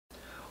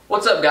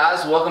What's up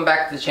guys, welcome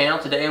back to the channel.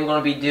 Today I'm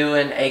going to be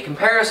doing a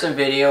comparison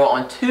video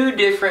on two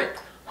different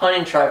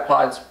hunting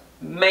tripods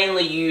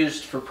mainly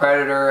used for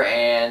predator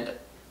and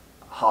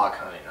hog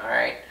hunting.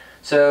 Alright,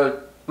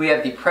 so we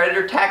have the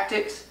Predator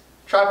Tactics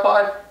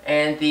tripod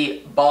and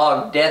the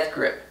BOG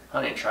Deathgrip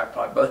hunting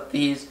tripod. Both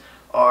these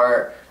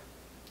are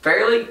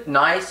fairly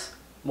nice,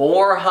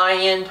 more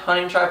high-end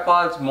hunting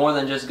tripods, more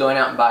than just going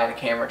out and buying a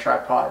camera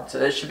tripod. So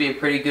this should be a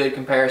pretty good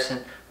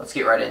comparison. Let's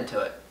get right into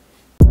it.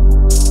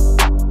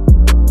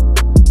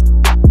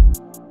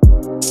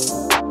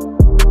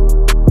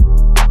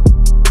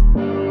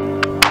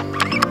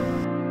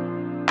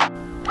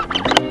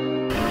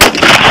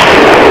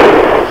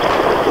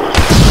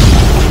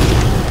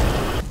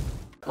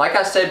 Like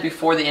I said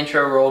before the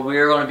intro rolled, we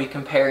are going to be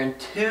comparing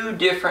two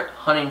different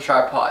hunting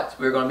tripods.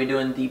 We're going to be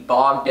doing the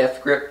BOG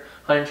Deathgrip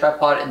hunting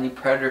tripod and the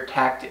Predator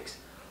Tactics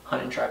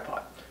hunting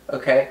tripod.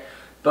 Okay,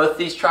 both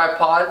these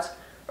tripods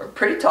are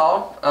pretty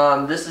tall.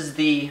 This is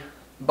the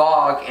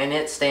BOG and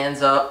it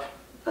stands up,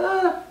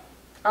 I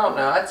don't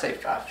know, I'd say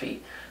 5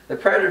 feet. The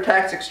Predator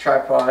Tactics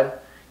tripod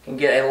can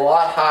get a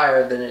lot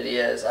higher than it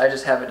is. I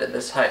just have it at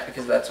this height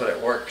because that's what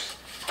it works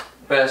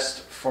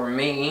best for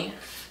me.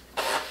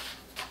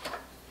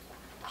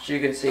 As you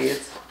can see,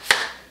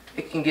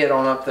 it can get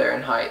on up there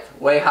in height,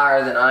 way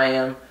higher than I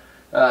am.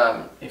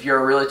 If you're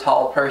a really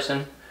tall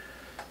person,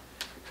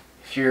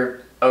 if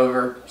you're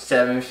over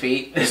 7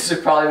 feet, this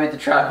would probably be the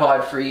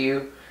tripod for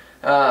you.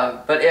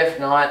 But if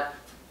not,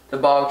 the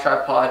BOG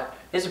tripod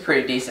is a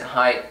pretty decent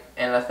height,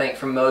 and I think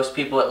for most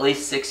people, at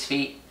least 6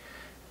 feet.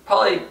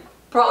 Probably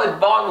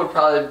BOG would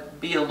probably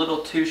be a little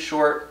too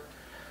short.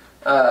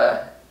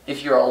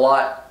 If you're a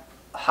lot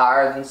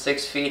higher than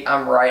 6 feet,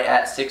 I'm right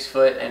at 6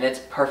 foot, and it's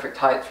perfect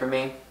height for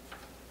me.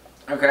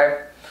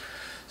 Okay,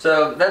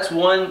 so that's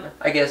one,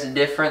 I guess,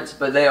 difference,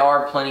 but they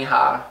are plenty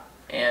high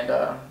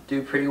and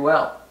do pretty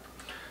well.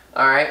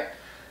 Alright,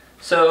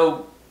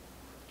 so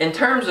in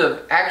terms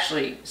of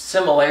actually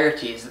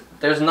similarities,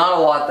 there's not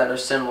a lot that are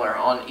similar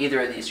on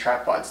either of these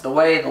tripods. The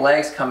way the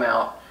legs come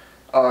out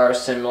are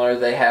similar.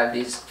 They have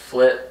these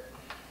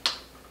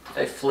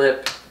they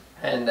flip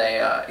and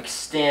they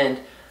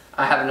extend.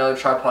 I have another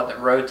tripod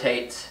that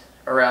rotates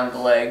around the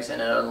legs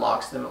and it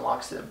unlocks them and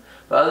locks them.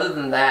 But other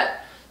than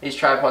that, these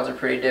tripods are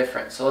pretty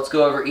different. So let's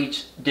go over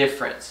each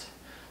difference.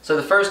 So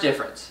the first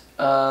difference,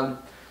 Predator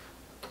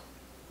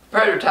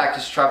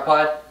Tactics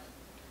tripod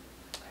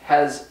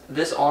has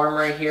this arm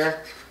right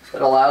here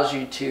that allows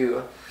you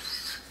to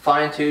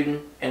fine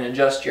tune and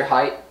adjust your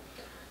height.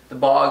 The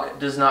BOG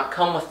does not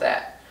come with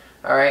that.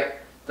 Alright,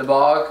 the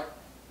BOG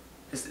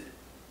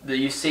that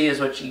you see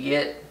is what you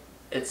get.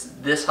 It's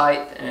this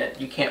height, and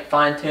you can't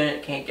fine tune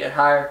it, can't get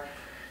higher,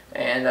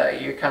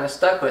 and you're kind of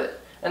stuck with it.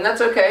 And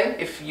that's okay.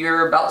 If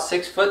you're about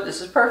 6 foot,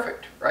 this is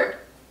perfect, right?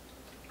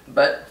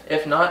 But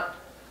if not,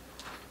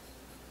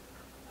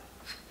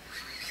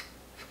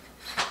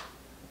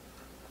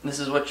 this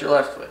is what you're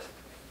left with.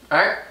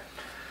 Alright?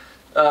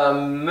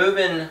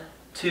 Moving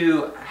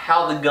to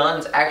how the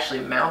gun's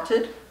actually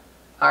mounted.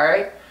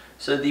 Alright?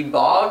 So the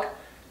BOG,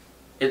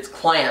 it's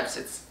clamps.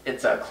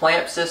 It's a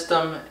clamp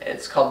system.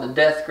 It's called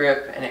the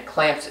Deathgrip, and it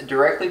clamps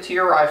directly to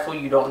your rifle.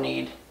 You don't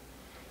need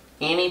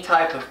any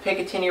type of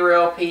Picatinny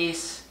rail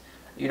piece.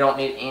 You don't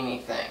need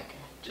anything.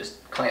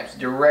 Just clamps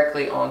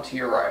directly onto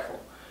your rifle.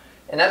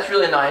 And that's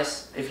really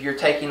nice if you're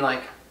taking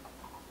like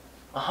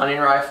a hunting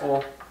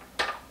rifle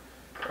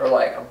or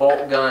like a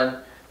bolt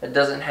gun that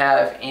doesn't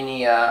have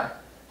any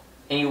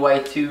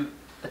way to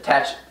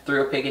attach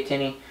through a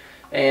Picatinny,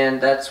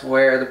 and that's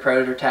where the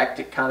Predator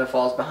Tactic kind of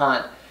falls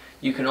behind.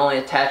 You can only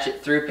attach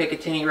it through a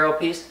Picatinny rail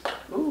piece.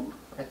 Ooh,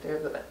 right there,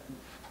 but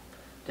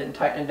didn't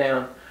tighten it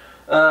down.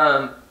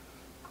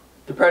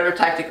 The Predator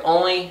Tactic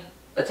only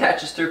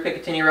attaches through a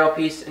Picatinny rail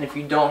piece, and if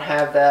you don't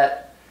have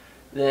that,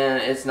 then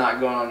it's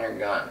not going on your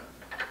gun.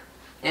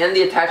 And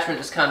the attachment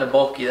is kind of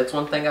bulky. That's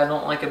one thing I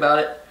don't like about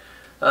it.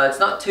 It's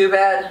not too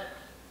bad,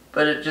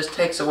 but it just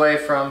takes away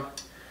from,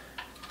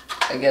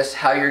 I guess,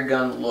 how your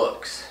gun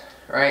looks.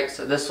 Right?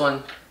 So this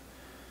one,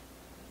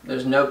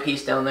 there's no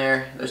piece down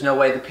there. There's no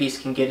way the piece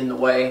can get in the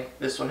way.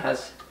 This one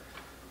has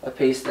a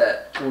piece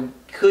that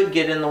could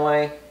get in the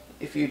way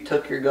if you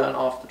took your gun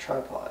off the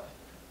tripod.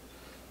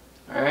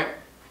 Alright.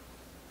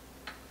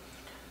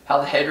 How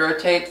the head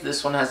rotates.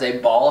 This one has a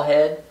ball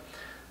head.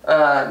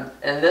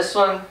 And this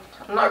one,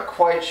 I'm not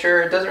quite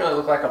sure. It doesn't really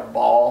look like a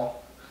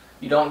ball.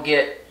 You don't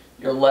get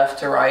your left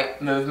to right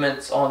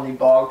movements on the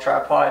BOG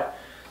tripod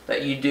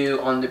that you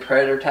do on the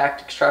Predator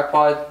Tactics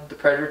tripod. The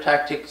Predator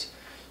Tactics,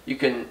 you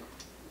can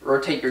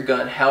rotate your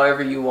gun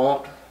however you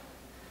want.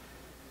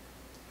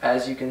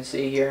 As you can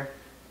see here,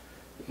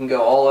 you can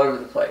go all over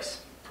the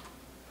place.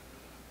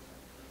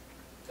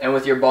 And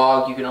with your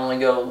BOG, you can only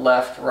go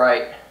left,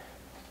 right,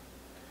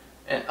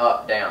 and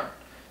up, down.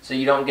 So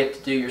you don't get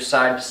to do your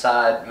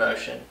side-to-side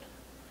motion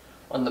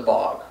on the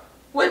BOG.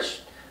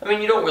 Which, I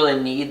mean, you don't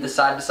really need the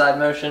side-to-side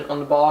motion on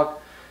the BOG.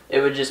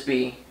 It would just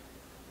be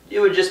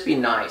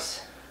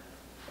nice.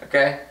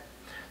 Okay?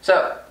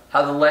 So,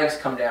 how the legs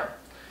come down.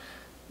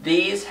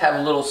 These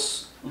have little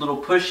little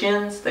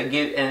push-ins that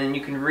give, and then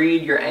you can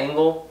read your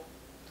angle.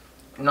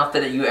 Not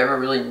that you ever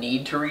really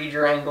need to read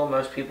your angle.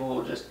 Most people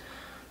will just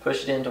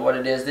push it into what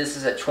it is. This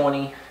is at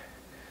 20.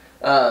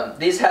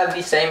 These have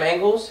the same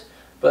angles,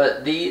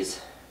 but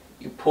these,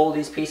 you pull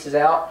these pieces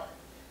out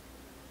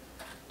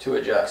to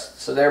adjust.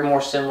 So they're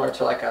more similar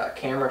to like a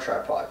camera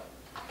tripod.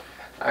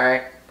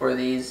 Alright, where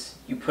these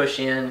you push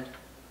in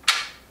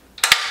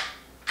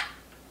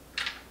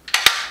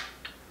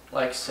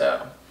like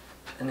so.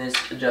 And this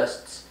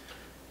adjusts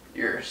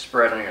your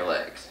spread on your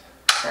legs.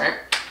 Alright?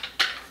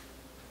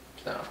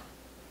 So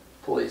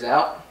pull these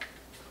out.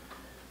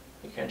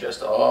 You can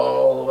adjust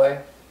all the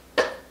way.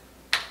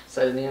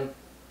 Set it in.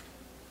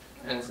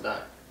 And it's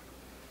done.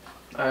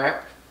 Alright?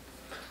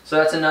 So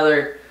that's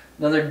another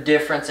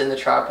difference in the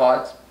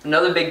tripods.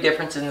 Another big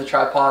difference in the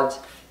tripods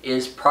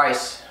is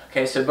price.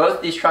 Okay, so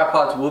both these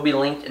tripods will be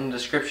linked in the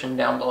description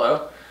down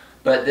below.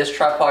 But this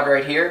tripod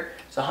right here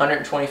is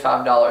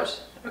 $125.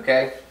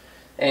 Okay?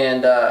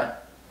 And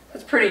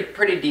that's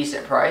pretty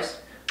decent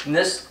price. And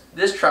this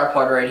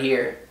tripod right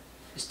here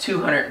is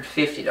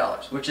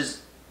 $250, which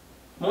is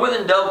more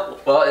than double.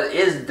 Well, it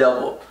is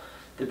double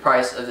the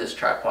price of this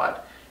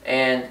tripod,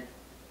 and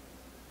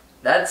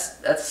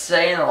that's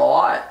saying a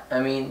lot. I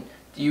mean,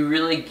 do you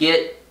really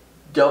get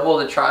double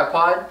the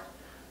tripod?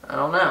 I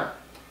don't know.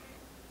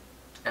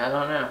 I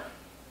don't know.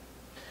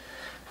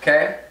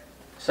 Okay,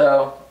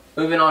 so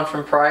moving on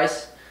from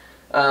price,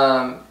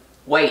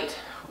 weight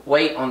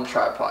on the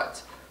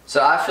tripods.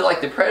 So I feel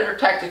like the Predator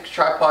Tactics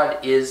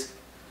tripod is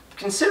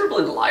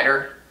considerably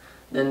lighter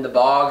than the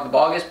BOG. The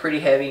BOG is pretty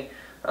heavy.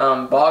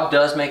 BOG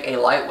does make a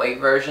lightweight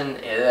version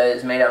that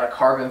is made out of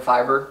carbon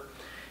fiber,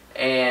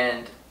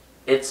 and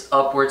it's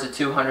upwards of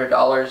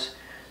 $200.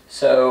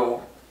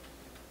 So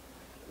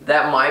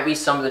that might be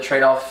some of the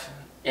trade-off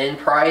in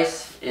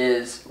price,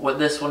 is what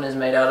this one is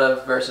made out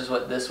of versus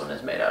what this one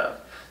is made out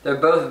of. They're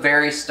both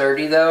very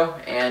sturdy though,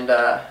 and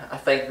I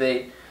think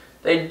they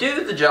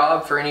do the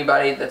job for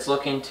anybody that's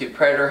looking to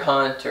predator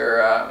hunt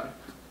or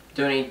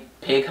do any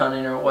pig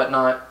hunting or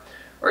whatnot,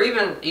 or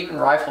even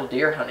rifle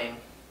deer hunting.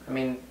 I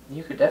mean,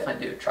 you could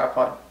definitely do a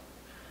tripod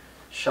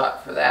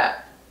shot for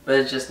that, but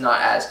it's just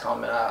not as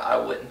common, I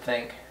wouldn't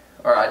think,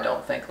 or I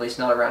don't think, at least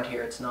not around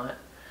here it's not.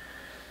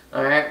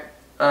 Alright,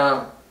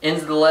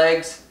 ends of the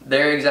legs,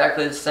 they're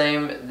exactly the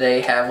same.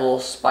 They have little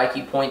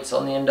spiky points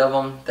on the end of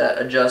them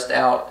that adjust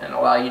out and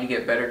allow you to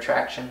get better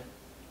traction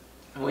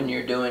when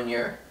you're doing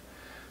your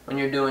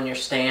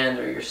stand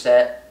or your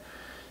set.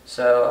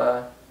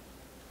 So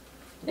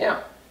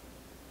yeah.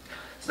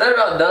 So that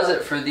about does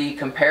it for the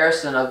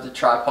comparison of the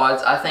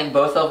tripods. I think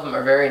both of them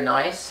are very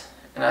nice,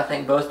 and I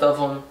think both of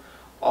them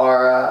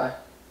are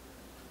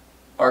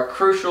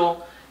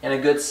crucial and a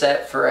good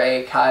set for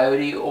a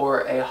coyote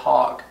or a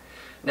hog.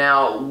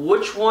 Now,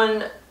 which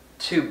one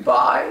to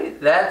buy?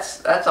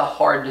 That's a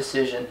hard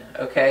decision.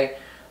 Okay,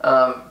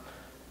 I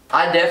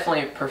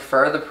definitely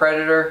prefer the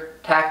Predator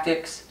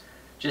Tactics,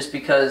 just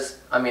because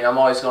I mean I'm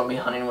always going to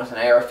be hunting with an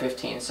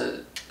AR-15, so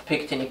the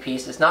Picatinny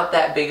piece is not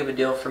that big of a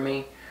deal for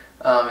me.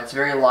 It's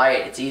very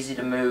light, it's easy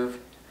to move,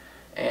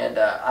 and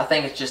I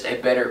think it's just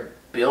a better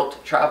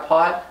built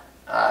tripod.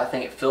 I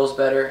think it feels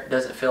better. It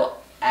doesn't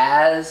feel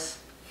as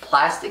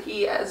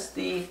plasticky as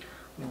the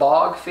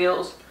BOG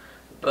feels,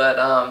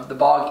 but the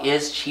BOG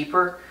is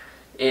cheaper.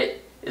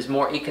 It is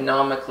more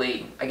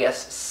economically, I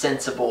guess,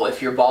 sensible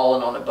if you're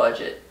balling on a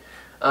budget.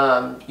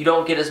 You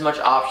don't get as much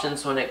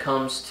options when it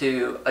comes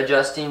to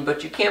adjusting,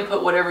 but you can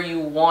put whatever you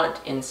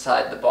want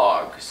inside the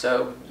BOG.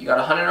 So you got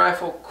a hunting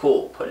rifle,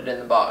 cool, put it in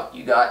the BOG.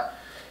 You got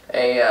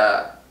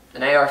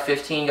an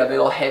AR-15, got a big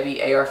old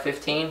heavy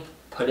AR-15,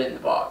 put it in the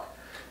BOG.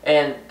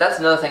 And that's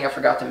another thing I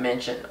forgot to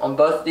mention. On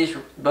both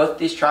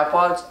these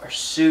tripods are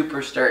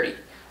super sturdy.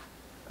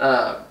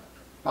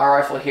 My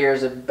rifle here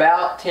is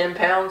about 10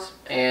 pounds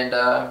and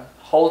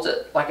holds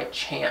it like a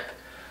champ.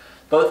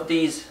 Both of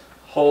these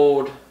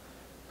hold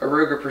a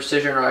Ruger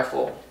precision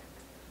rifle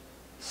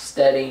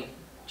steady,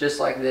 just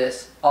like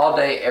this, all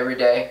day, every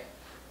day.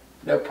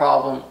 No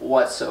problem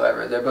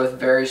whatsoever. They're both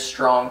very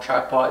strong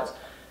tripods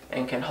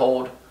and can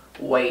hold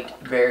weight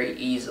very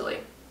easily.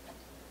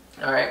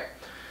 Alright,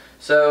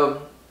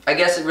 so I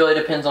guess it really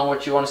depends on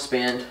what you want to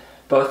spend.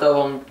 Both of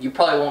them you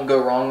probably won't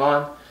go wrong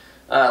on.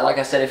 Like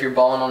I said, if you're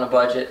balling on a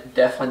budget,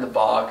 definitely the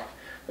BOG.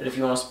 But if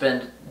you want to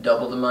spend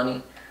double the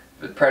money,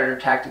 the Predator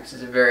Tactics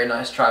is a very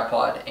nice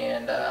tripod,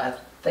 and I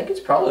think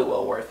it's probably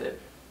well worth it,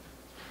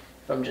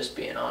 if I'm just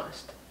being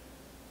honest.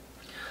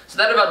 So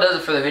that about does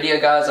it for the video,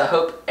 guys. I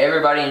hope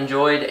everybody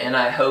enjoyed, and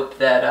I hope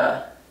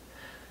that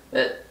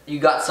that you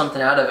got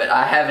something out of it.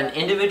 I have an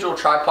individual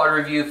tripod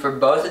review for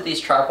both of these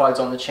tripods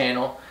on the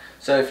channel,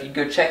 so if you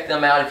go check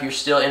them out, if you're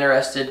still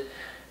interested,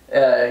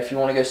 if you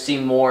want to go see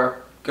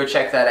more, go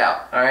check that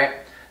out. Alright,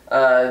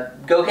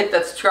 go hit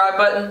that subscribe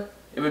button.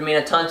 It would mean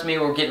a ton to me.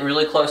 We're getting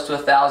really close to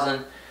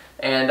 1,000,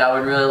 and I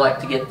would really like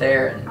to get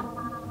there, and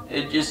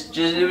it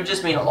would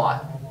just mean a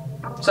lot.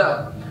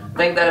 So I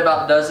think that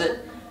about does it.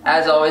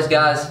 As always,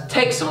 guys,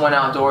 take someone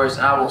outdoors,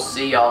 and I will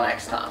see y'all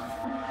next time.